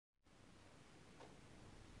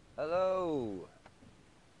Hello,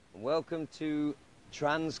 welcome to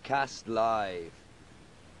Transcast Live.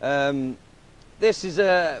 This is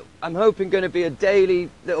I'm hoping going to be a daily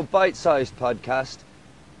little bite-sized podcast.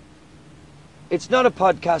 It's not a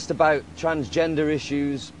podcast about transgender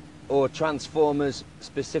issues or Transformers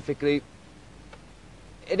specifically.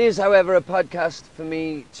 It is, however, a podcast for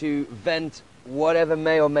me to vent whatever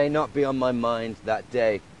may or may not be on my mind that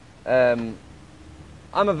day. I'm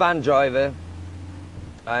a van driver.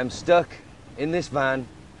 I'm stuck in this van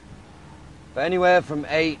for anywhere from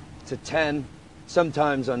 8 to 10,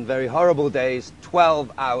 sometimes on very horrible days,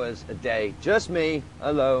 12 hours a day. Just me,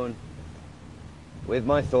 alone, with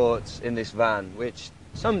my thoughts in this van, which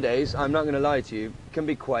some days, I'm not going to lie to you, can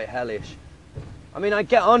be quite hellish. I mean, I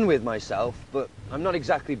get on with myself, but I'm not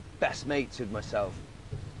exactly best mates with myself.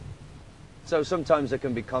 So sometimes there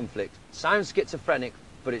can be conflict. Sounds schizophrenic,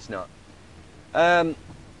 but it's not.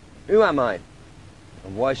 Who am I?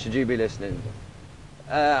 And why should you be listening?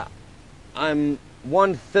 I'm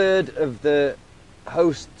 1/3 of the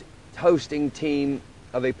hosting team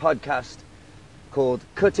of a podcast called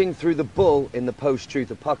Cutting Through the Bull in the Post-Truth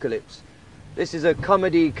Apocalypse. This is a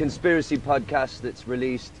comedy conspiracy podcast that's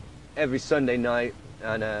released every Sunday night,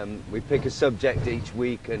 and we pick a subject each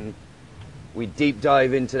week and we deep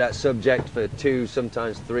dive into that subject for 2,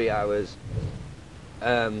 sometimes 3 hours.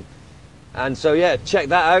 And so yeah, check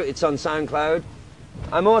that out. It's on SoundCloud.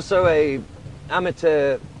 I'm also a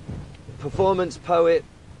amateur performance poet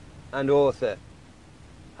and author.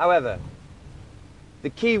 However, the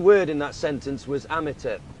key word in that sentence was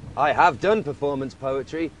amateur. I have done performance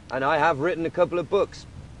poetry and I have written a couple of books.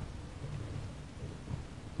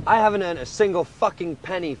 I haven't earned a single fucking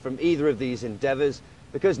penny from either of these endeavors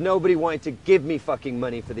because nobody wanted to give me fucking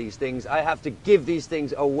money for these things. I have to give these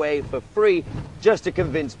things away for free just to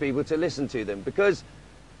convince people to listen to them, because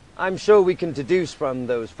I'm sure we can deduce from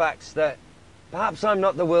those facts that perhaps I'm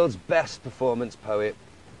not the world's best performance poet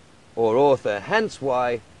or author, hence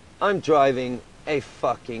why I'm driving a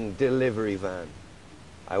fucking delivery van.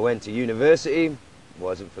 I went to university,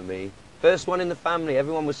 wasn't for me. First one in the family,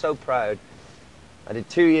 everyone was so proud. I did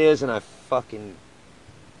 2 years and I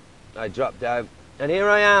dropped out. And here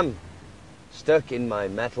I am, stuck in my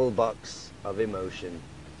metal box of emotion,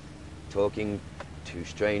 talking to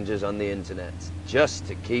strangers on the internet, just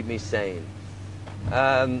to keep me sane.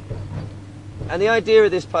 And the idea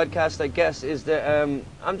of this podcast, I guess, is that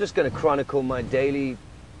I'm just going to chronicle my daily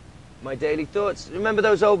thoughts. Remember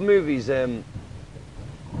those old movies,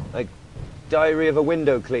 like Diary of a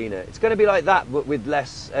Window Cleaner? It's going to be like that, but with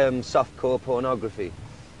less softcore pornography.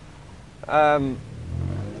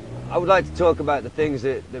 I would like to talk about the things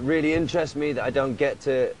that really interest me that I don't get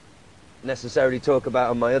to necessarily talk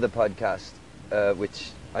about on my other podcast,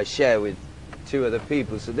 which I share with 2 other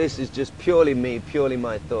people. So this is just purely me, purely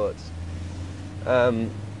my thoughts.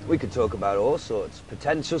 We could talk about all sorts.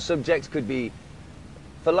 Potential subjects could be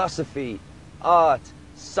philosophy, art,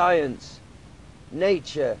 science,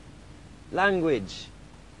 nature, language.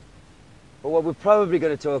 But what we're probably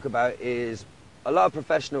going to talk about is a lot of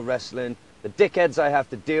professional wrestling, the dickheads I have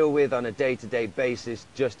to deal with on a day-to-day basis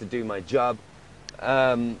just to do my job,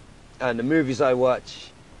 and the movies I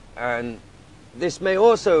watch. And this may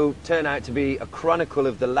also turn out to be a chronicle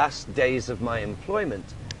of the last days of my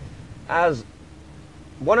employment, as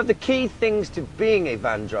one of the key things to being a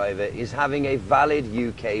van driver is having a valid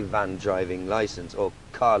UK van driving license, or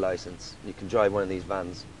car license. You can drive one of these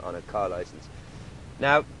vans on a car license.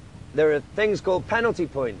 Now, there are things called penalty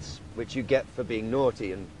points, which you get for being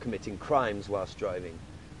naughty and committing crimes whilst driving.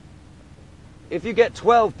 If you get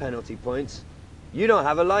 12 penalty points, you don't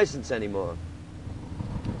have a license anymore.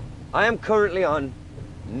 I am currently on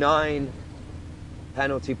 9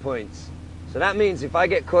 penalty points. So that means if I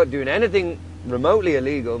get caught doing anything remotely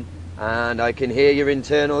illegal, and I can hear your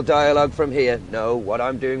internal dialogue from here, no, what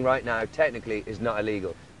I'm doing right now technically is not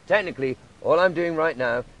illegal. Technically, all I'm doing right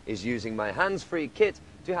now is using my hands-free kit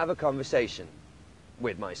to have a conversation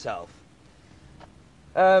with myself.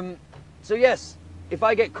 So yes, if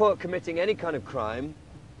I get caught committing any kind of crime,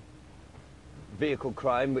 vehicle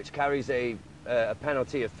crime, which carries a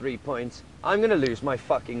penalty of 3 points, I'm going to lose my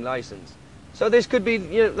fucking license. So this could be,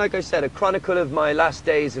 you know, like I said, a chronicle of my last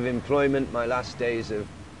days of employment, my last days of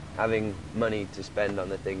having money to spend on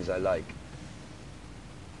the things I like.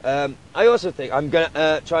 I also think I'm going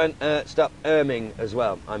to try and stop erming as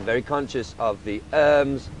well. I'm very conscious of the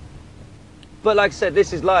erms. But like I said,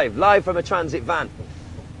 this is live from a transit van.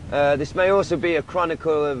 This may also be a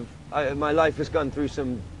chronicle of my life has gone through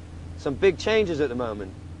some big changes at the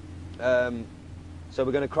moment. So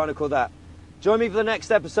we're going to chronicle that. Join me for the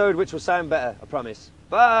next episode, which will sound better, I promise.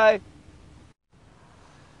 Bye!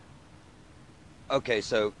 Okay,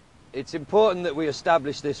 so it's important that we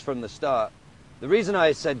establish this from the start. The reason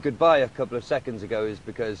I said goodbye a couple of seconds ago is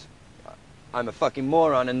because I'm a fucking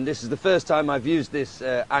moron, and this is the first time I've used this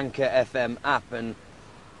Anchor FM app, and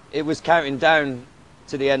it was counting down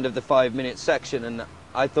to the end of the 5-minute section, and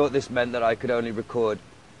I thought this meant that I could only record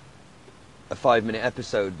a 5-minute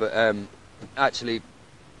episode, but actually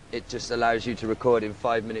it just allows you to record in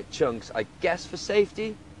 5-minute chunks, I guess for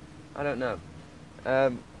safety. I don't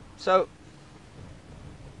know. So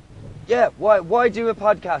yeah, why do a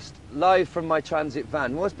podcast live from my transit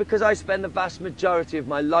van? Well, it's because I spend the vast majority of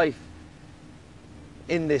my life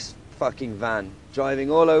in this fucking van,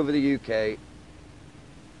 driving all over the UK,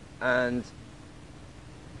 and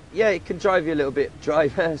yeah, it can drive you a little bit,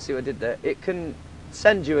 see what I did there? It can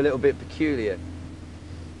send you a little bit peculiar.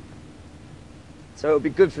 So it would be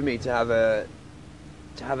good for me to have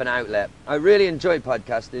an outlet. I really enjoy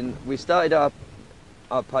podcasting. We started our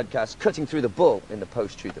podcast, Cutting Through the Bull in the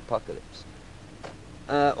Post-Truth Apocalypse,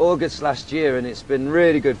 August last year, and it's been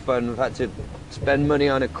really good fun. We've had to spend money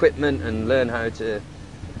on equipment and learn how to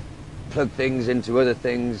plug things into other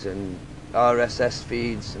things and RSS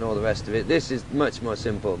feeds and all the rest of it. This is much more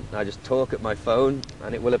simple. I just talk at my phone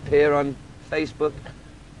and it will appear on Facebook,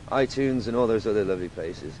 iTunes and all those other lovely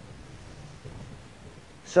places.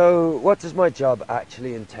 So what does my job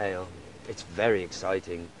actually entail? It's very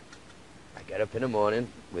exciting. I get up in the morning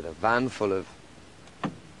with a van full of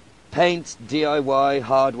paint, DIY,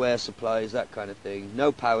 hardware supplies, that kind of thing.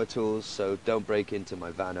 No power tools, so don't break into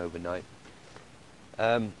my van overnight.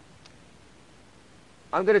 I'm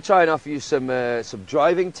going to try and offer you some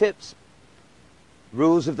driving tips,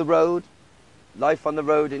 rules of the road, life on the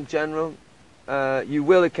road in general. You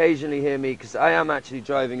will occasionally hear me, because I am actually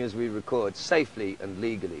driving as we record, safely and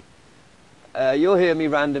legally. You'll hear me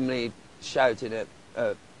randomly shouting at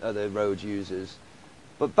other road users.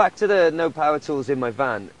 But back to the no power tools in my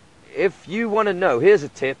van. If you want to know, here's a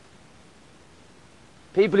tip.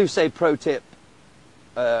 People who say pro tip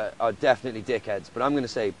are definitely dickheads, but I'm going to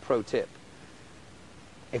say pro tip.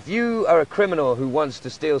 If you are a criminal who wants to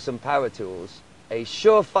steal some power tools, a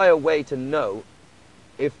surefire way to know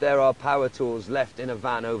if there are power tools left in a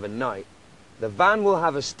van overnight, the van will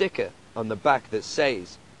have a sticker on the back that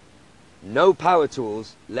says, "No power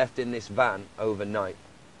tools left in this van overnight."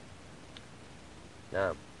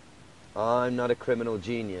 Now, I'm not a criminal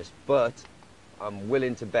genius, but I'm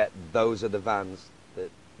willing to bet those are the vans that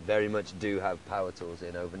very much do have power tools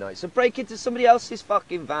in overnight. So break into somebody else's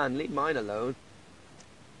fucking van, leave mine alone.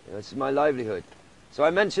 You know, this is my livelihood. So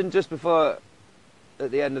I mentioned just before, at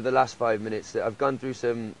the end of the last 5 minutes, that I've gone through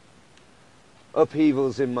some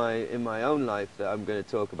upheavals in my own life that I'm going to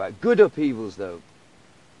talk about. Good upheavals, though.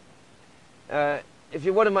 If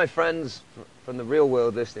you're one of my friends from the real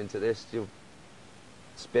world listening to this, you'll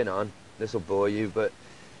spin on. This will bore you, but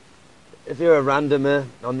if you're a randomer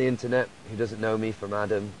on the internet who doesn't know me from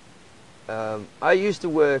Adam, I used to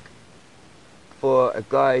work for a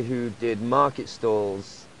guy who did market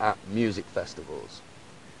stalls at music festivals.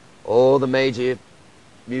 All the major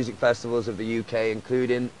music festivals of the UK,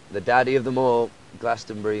 including the daddy of them all,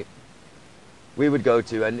 Glastonbury, we would go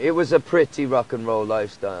to, and it was a pretty rock and roll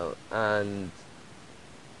lifestyle, and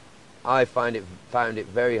I found it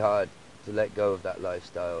very hard to let go of that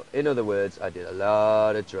lifestyle. In other words, I did a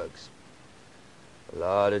lot of drugs. A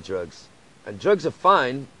lot of drugs. And drugs are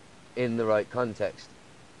fine in the right context.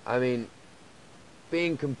 I mean,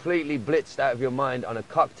 being completely blitzed out of your mind on a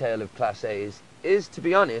cocktail of Class A's is, to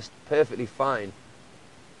be honest, perfectly fine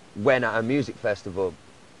when at a music festival.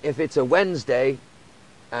 If it's a Wednesday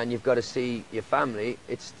and you've got to see your family,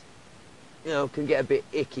 it's, you know, can get a bit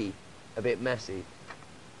icky, a bit messy.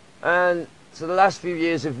 And so the last few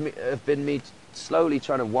years have been me slowly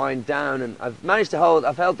trying to wind down, and I've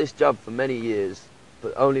held this job for many years,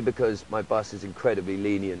 but only because my boss is incredibly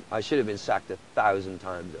lenient. I should have been sacked 1,000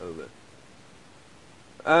 times over.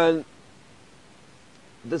 And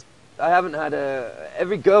I haven't had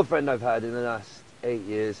every girlfriend I've had in the last 8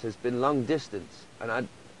 years has been long distance, and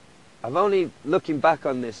I've only, looking back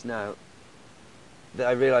on this now, that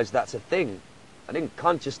I realised that's a thing. I didn't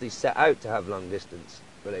consciously set out to have long distance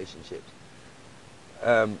relationships,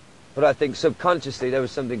 but I think subconsciously there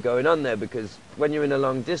was something going on there, because when you're in a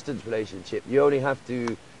long distance relationship, you only have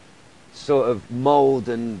to sort of mould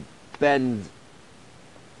and bend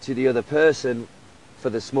to the other person for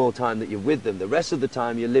the small time that you're with them. The rest of the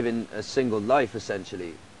time you're living a single life,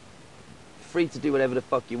 essentially, free to do whatever the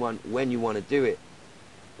fuck you want when you want to do it,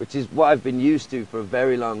 which is what I've been used to for a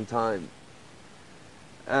very long time.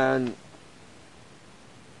 And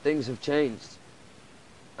things have changed,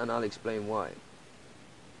 and I'll explain why.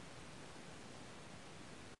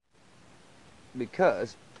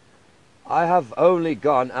 because I have only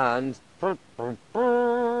gone and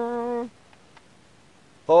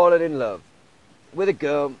fallen in love with a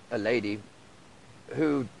girl, a lady,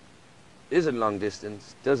 who isn't long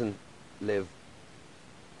distance, doesn't live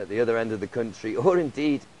at the other end of the country, or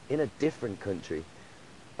indeed in a different country.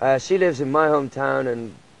 She lives in my hometown,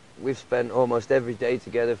 and we've spent almost every day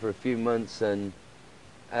together for a few months, and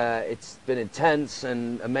it's been intense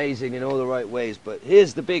and amazing in all the right ways. But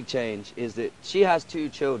here's the big change, is that she has 2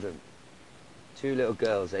 children, 2 little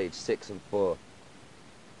girls aged 6 and 4.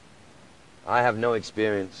 I have no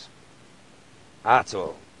experience at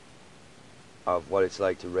all of what it's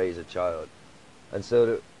like to raise a child, and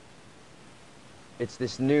so it's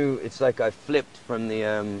this new, it's like I flipped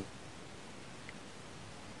from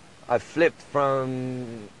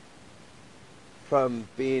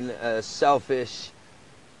being a selfish,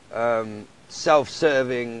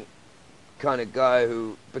 self-serving kind of guy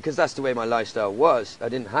who, because that's the way my lifestyle was, I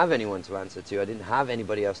didn't have anyone to answer to, I didn't have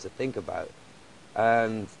anybody else to think about,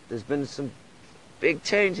 and there's been some big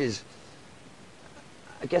changes.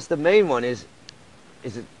 I guess the main one is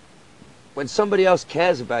it when somebody else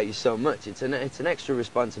cares about you so much, it's an extra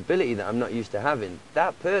responsibility that I'm not used to having.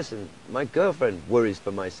 That person, my girlfriend, worries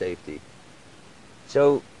for my safety.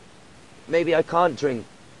 So maybe I can't drink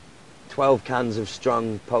 12 cans of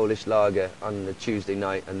strong Polish lager on a Tuesday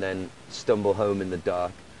night and then stumble home in the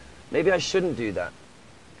dark. Maybe I shouldn't do that,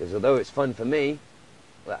 because although it's fun for me,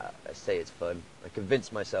 well, I say it's fun. I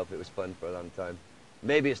convinced myself it was fun for a long time.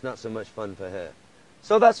 Maybe it's not so much fun for her.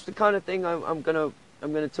 So that's the kind of thing I'm gonna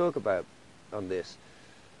talk about on this,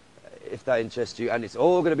 if that interests you. And it's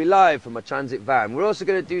all going to be live from my transit van. We're also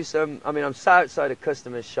going to do some, I'm sat outside a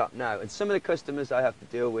customer's shop now, and some of the customers I have to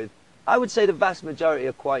deal with, I would say the vast majority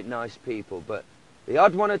are quite nice people, but the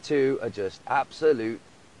odd one or two are just absolute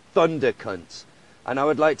thunder cunts. And I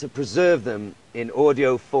would like to preserve them in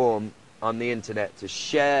audio form on the internet to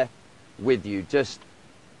share with you just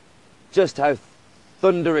how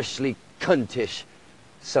thunderously cuntish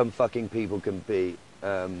some fucking people can be.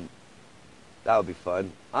 That would be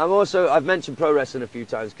fun. I've mentioned pro wrestling a few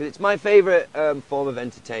times because it's my favorite form of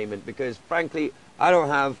entertainment, because frankly I don't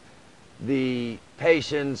have the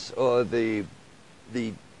patience or the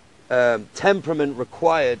temperament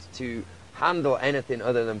required to handle anything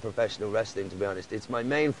other than professional wrestling, to be honest. It's my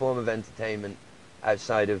main form of entertainment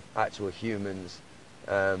outside of actual humans,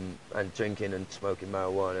 and drinking and smoking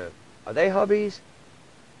marijuana. Are they hobbies?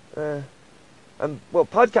 Well,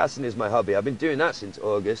 podcasting is my hobby. I've been doing that since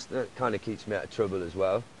August. That kind of keeps me out of trouble as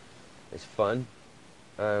well. It's fun.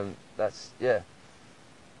 Yeah.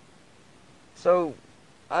 So,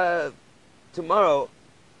 tomorrow,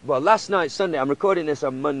 well, last night, Sunday, I'm recording this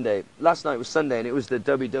on Monday. Last night was Sunday, and it was the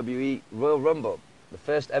WWE Royal Rumble, the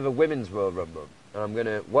first ever women's Royal Rumble. And I'm going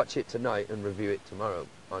to watch it tonight and review it tomorrow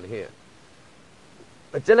on here.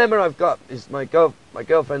 The dilemma I've got is my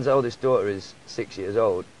girlfriend's oldest daughter is 6 years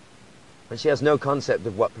old, and she has no concept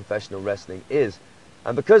of what professional wrestling is.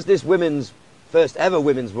 And because this first ever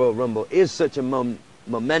women's Royal Rumble is such a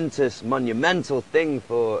monumental thing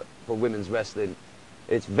for women's wrestling,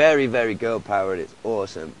 it's very, very girl powered. It's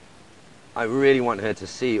awesome. I really want her to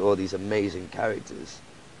see all these amazing characters.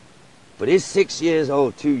 But is 6 years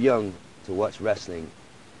old too young to watch wrestling?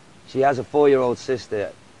 She has a 4-year-old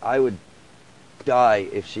sister. I would die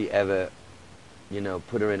if she ever,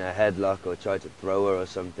 put her in a headlock or tried to throw her or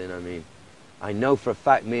something. I know for a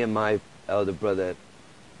fact me and my elder brother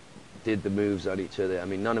did the moves on each other.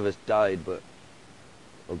 None of us died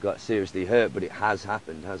or got seriously hurt, but it has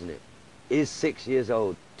happened, hasn't it? Is 6 years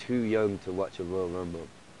old too young to watch a Royal Rumble?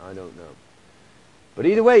 I don't know. But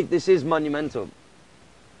either way, this is monumental.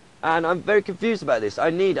 And I'm very confused about this. I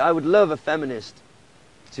would love a feminist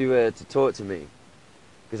to talk to me,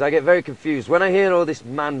 because I get very confused. When I hear all this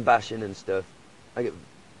man bashing and stuff, I get,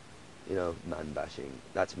 man bashing.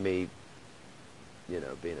 That's me,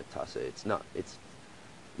 being a tosser. It's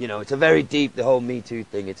a very deep, the whole Me Too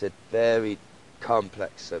thing, it's a very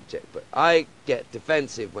complex subject. But I get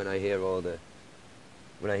defensive when I hear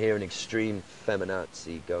an extreme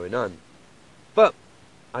feminazi going on. But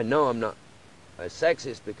I know I'm not a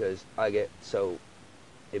sexist, because I get so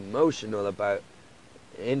emotional about,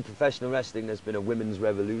 in professional wrestling there's been a women's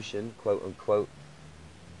revolution, quote unquote,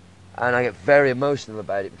 and I get very emotional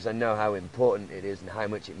about it because I know how important it is and how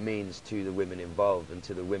much it means to the women involved and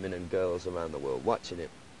to the women and girls around the world watching it.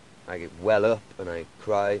 I get well up and I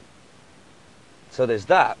cry. So there's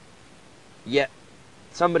that. Yet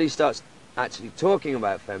somebody starts actually talking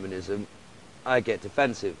about feminism, I get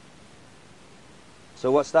defensive. So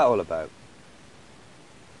what's that all about?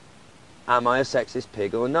 Am I a sexist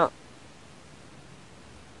pig or not?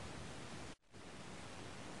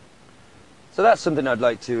 So that's something I'd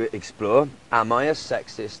like to explore. Am I a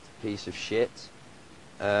sexist piece of shit?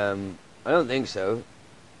 I don't think so.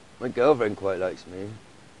 My girlfriend quite likes me.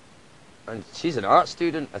 And she's an art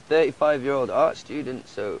student, a 35-year-old art student,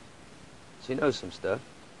 so she knows some stuff.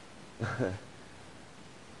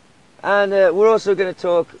 And we're also going to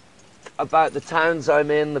talk about the towns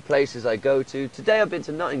I'm in, the places I go to. Today I've been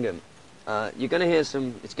to Nottingham. You're going to hear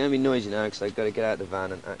some, it's going to be noisy now because I've got to get out of the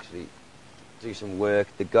van and actually do some work.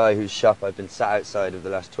 The guy whose shop I've been sat outside of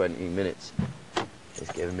the last 20 minutes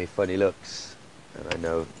is giving me funny looks. And I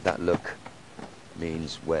know that look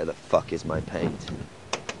means, where the fuck is my paint?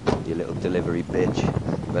 You little delivery bitch.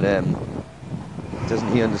 But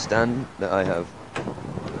doesn't he understand that I have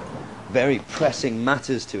very pressing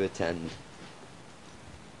matters to attend?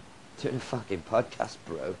 Doing a fucking podcast,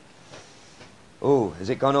 bro. Oh, has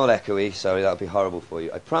it gone all echoey? Sorry, that'll be horrible for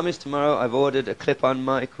you. I promise tomorrow I've ordered a clip-on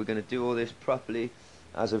mic. We're going to do all this properly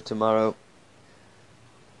as of tomorrow.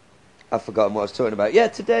 I've forgotten what I was talking about. Yeah,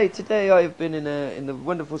 today I've been in the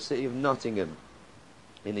wonderful city of Nottingham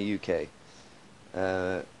in the UK.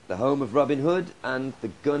 The home of Robin Hood and the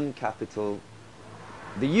gun capital.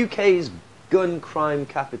 The UK's gun crime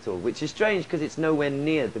capital, which is strange because it's nowhere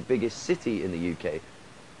near the biggest city in the UK.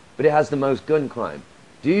 But it has the most gun crime.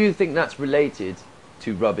 Do you think that's related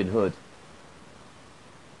to Robin Hood?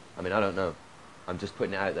 I mean, I don't know. I'm just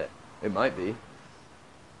putting it out there. It might be.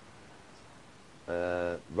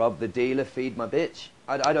 Rob the dealer, feed my bitch.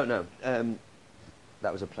 I don't know.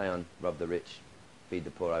 That was a play on rob the rich, feed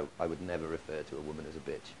the poor. I would never refer to a woman as a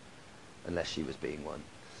bitch, unless she was being one.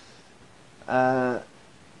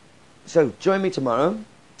 So join me tomorrow,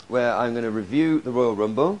 where I'm going to review the Royal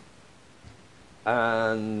Rumble.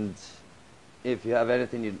 And if you have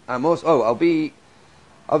anything, I'm also. Oh, I'll be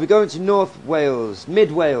going to North Wales,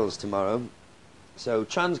 Mid Wales tomorrow. So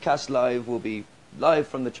Transcast Live will be live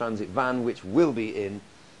from the transit van, which will be in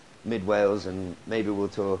Mid Wales, and maybe we'll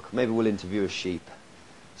talk. Maybe we'll interview a sheep,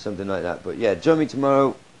 something like that. But yeah, join me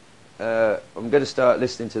tomorrow. I'm going to start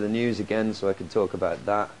listening to the news again, so I can talk about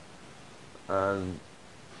that. And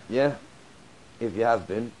yeah, if you have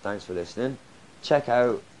been, thanks for listening. Check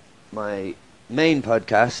out my main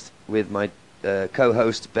podcast with my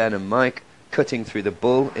co-hosts Ben and Mike, Cutting Through the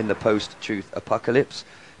Bull in the Post-Truth Apocalypse.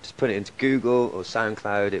 Just put it into Google or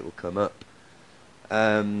SoundCloud, it will come up.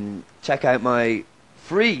 Check out my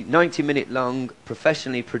free 90-minute long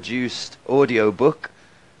professionally produced audio book,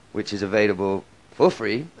 which is available for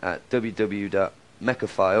free at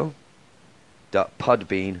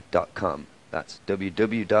www.mechaphile.podbean.com. That's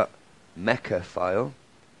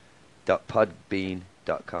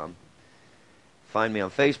www.mechaphile.podbean.com. Find me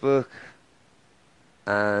on Facebook,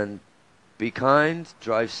 and be kind,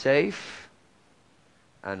 drive safe,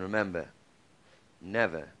 and remember,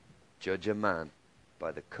 never judge a man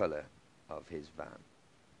by the colour of his van.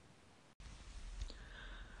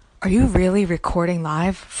 Are you really recording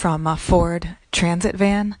live from a Ford Transit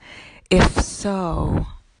van? If so,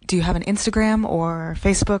 do you have an Instagram or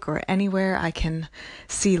Facebook or anywhere I can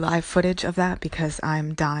see live footage of that? Because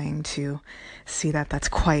I'm dying to see that. That's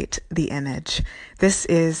quite the image. This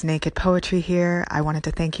is Naked Poetry here. I wanted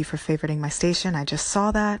to thank you for favoriting my station. I just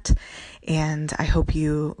saw that, and I hope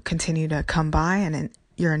you continue to come by and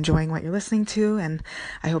you're enjoying what you're listening to, and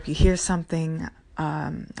I hope you hear something.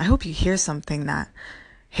 I hope you hear something that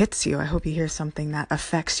hits you. I hope you hear something that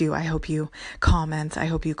affects you. I hope you comment. I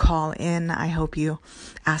hope you call in. I hope you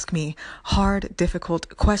ask me hard,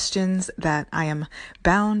 difficult questions that I am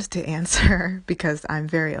bound to answer because I'm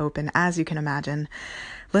very open, as you can imagine.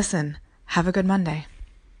 Listen, have a good Monday.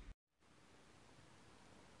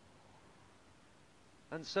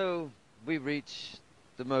 And so we reach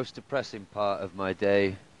the most depressing part of my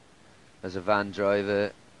day as a van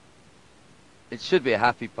driver. It should be a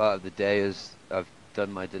happy part of the day, as I've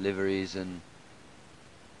done my deliveries, and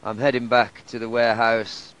I'm heading back to the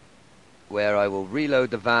warehouse where I will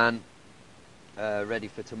reload the van, ready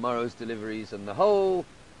for tomorrow's deliveries, and the whole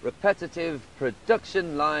repetitive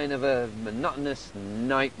production line of a monotonous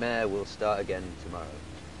nightmare will start again tomorrow.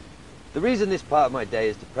 The reason this part of my day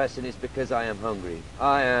is depressing is because I am hungry.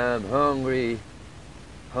 I am hungry.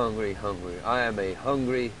 I am a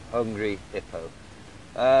hungry hippo.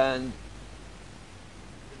 And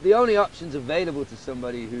the only options available to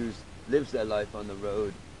somebody who lives their life on the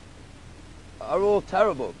road are all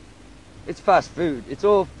terrible. It's fast food.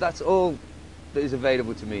 That's all that is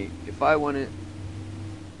available to me. If I wanted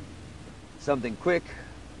something quick,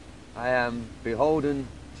 I am beholden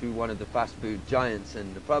to one of the fast food giants.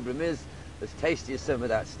 And the problem is, as tasty as some of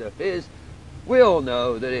that stuff is, we all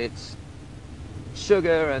know that it's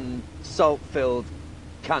sugar and salt-filled,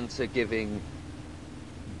 cancer-giving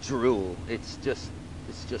drool. It's just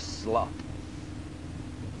slop.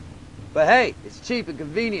 But hey, it's cheap and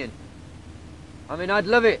convenient. I mean, I'd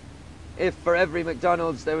love it if for every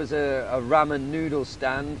McDonald's there was a ramen noodle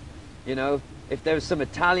stand, you know. If there was some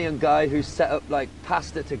Italian guy who set up like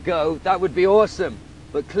pasta to go, that would be awesome.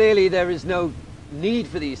 But clearly there is no need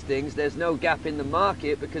for these things. There's no gap in the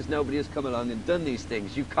market because nobody has come along and done these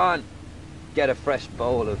things. You can't get a fresh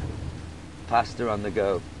bowl of pasta on the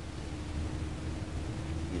go.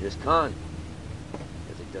 You just can't,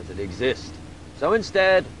 because it doesn't exist. So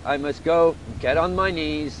instead, I must go and get on my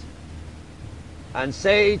knees and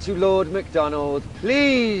say to Lord MacDonald,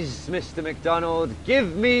 please, Mr. MacDonald,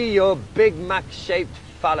 give me your Big Mac-shaped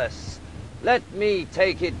phallus. Let me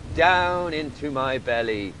take it down into my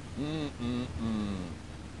belly.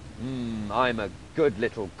 I'm a good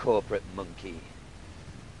little corporate monkey.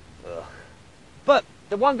 Ugh. But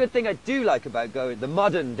the one good thing I do like about the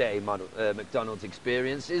modern day McDonald's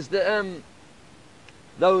experience is that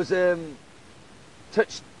those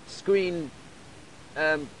touch screen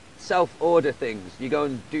self-order things. You go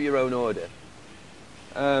and do your own order.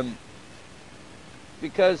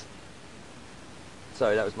 Because,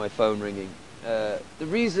 sorry, that was my phone ringing. The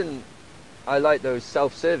reason I like those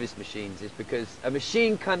self-service machines is because a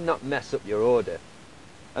machine cannot mess up your order.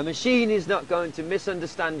 A machine is not going to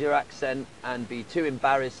misunderstand your accent and be too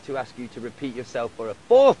embarrassed to ask you to repeat yourself for a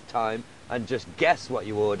fourth time and just guess what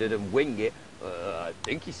you ordered and wing it. I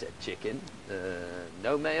think he said chicken.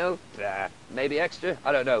 No mayo? Maybe extra?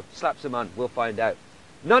 I don't know. Slap some on. We'll find out.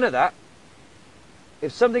 None of that.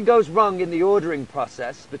 If something goes wrong in the ordering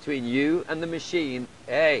process between you and the machine,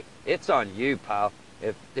 hey, it's on you, pal.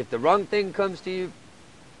 If the wrong thing comes to you,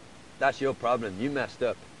 that's your problem. You messed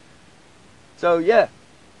up. So, yeah.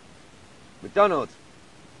 McDonald's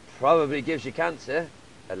probably gives you cancer,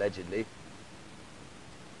 allegedly.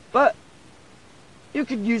 But you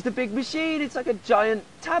can use the big machine. It's like a giant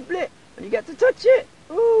tablet, and you get to touch it.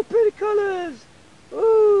 Ooh, pretty colours.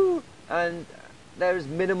 Ooh. And there's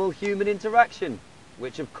minimal human interaction,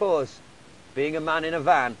 which, of course, being a man in a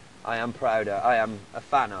van, I am I am a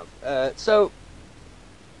fan of. So,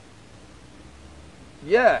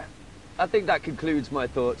 yeah, I think that concludes my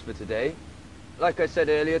thoughts for today. Like I said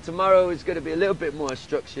earlier, tomorrow is going to be a little bit more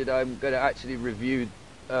structured. I'm going to actually review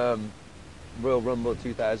Royal Rumble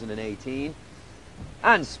 2018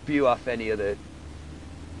 and spew off any other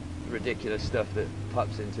ridiculous stuff that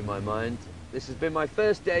pops into my mind. This has been my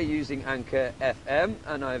first day using Anchor FM,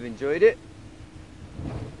 and I've enjoyed it.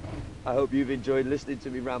 I hope you've enjoyed listening to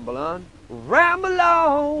me ramble on. Ramble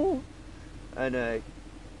on! And,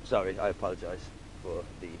 sorry, I apologise for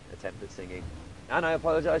the attempt at singing. And I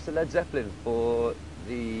apologise to Led Zeppelin for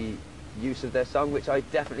the use of their song, which I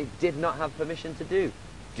definitely did not have permission to do.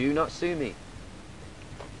 Do not sue me.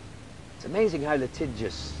 It's amazing how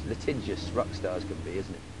litigious rock stars can be,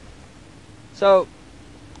 isn't it? So,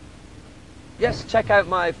 yes, check out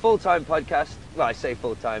my full-time podcast. Well, I say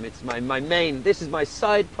full-time, it's my main, this is my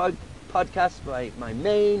side podcast, my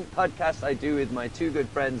main podcast I do with my two good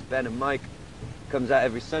friends, Ben and Mike. Comes out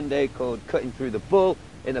every Sunday, called Cutting Through the Bull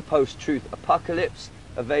in a Post-Truth Apocalypse.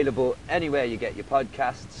 Available anywhere you get your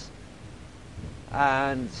podcasts.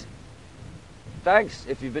 And thanks.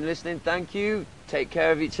 If you've been listening, thank you. Take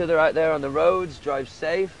care of each other out there on the roads. Drive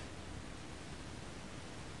safe.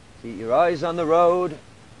 Keep your eyes on the road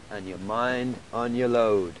and your mind on your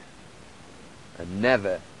load. And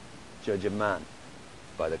never judge a man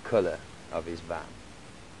by the colour of his van.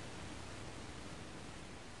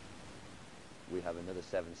 We have another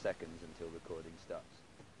 7 seconds until recording stops.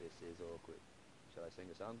 This is awkward. Shall I sing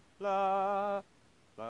a song? La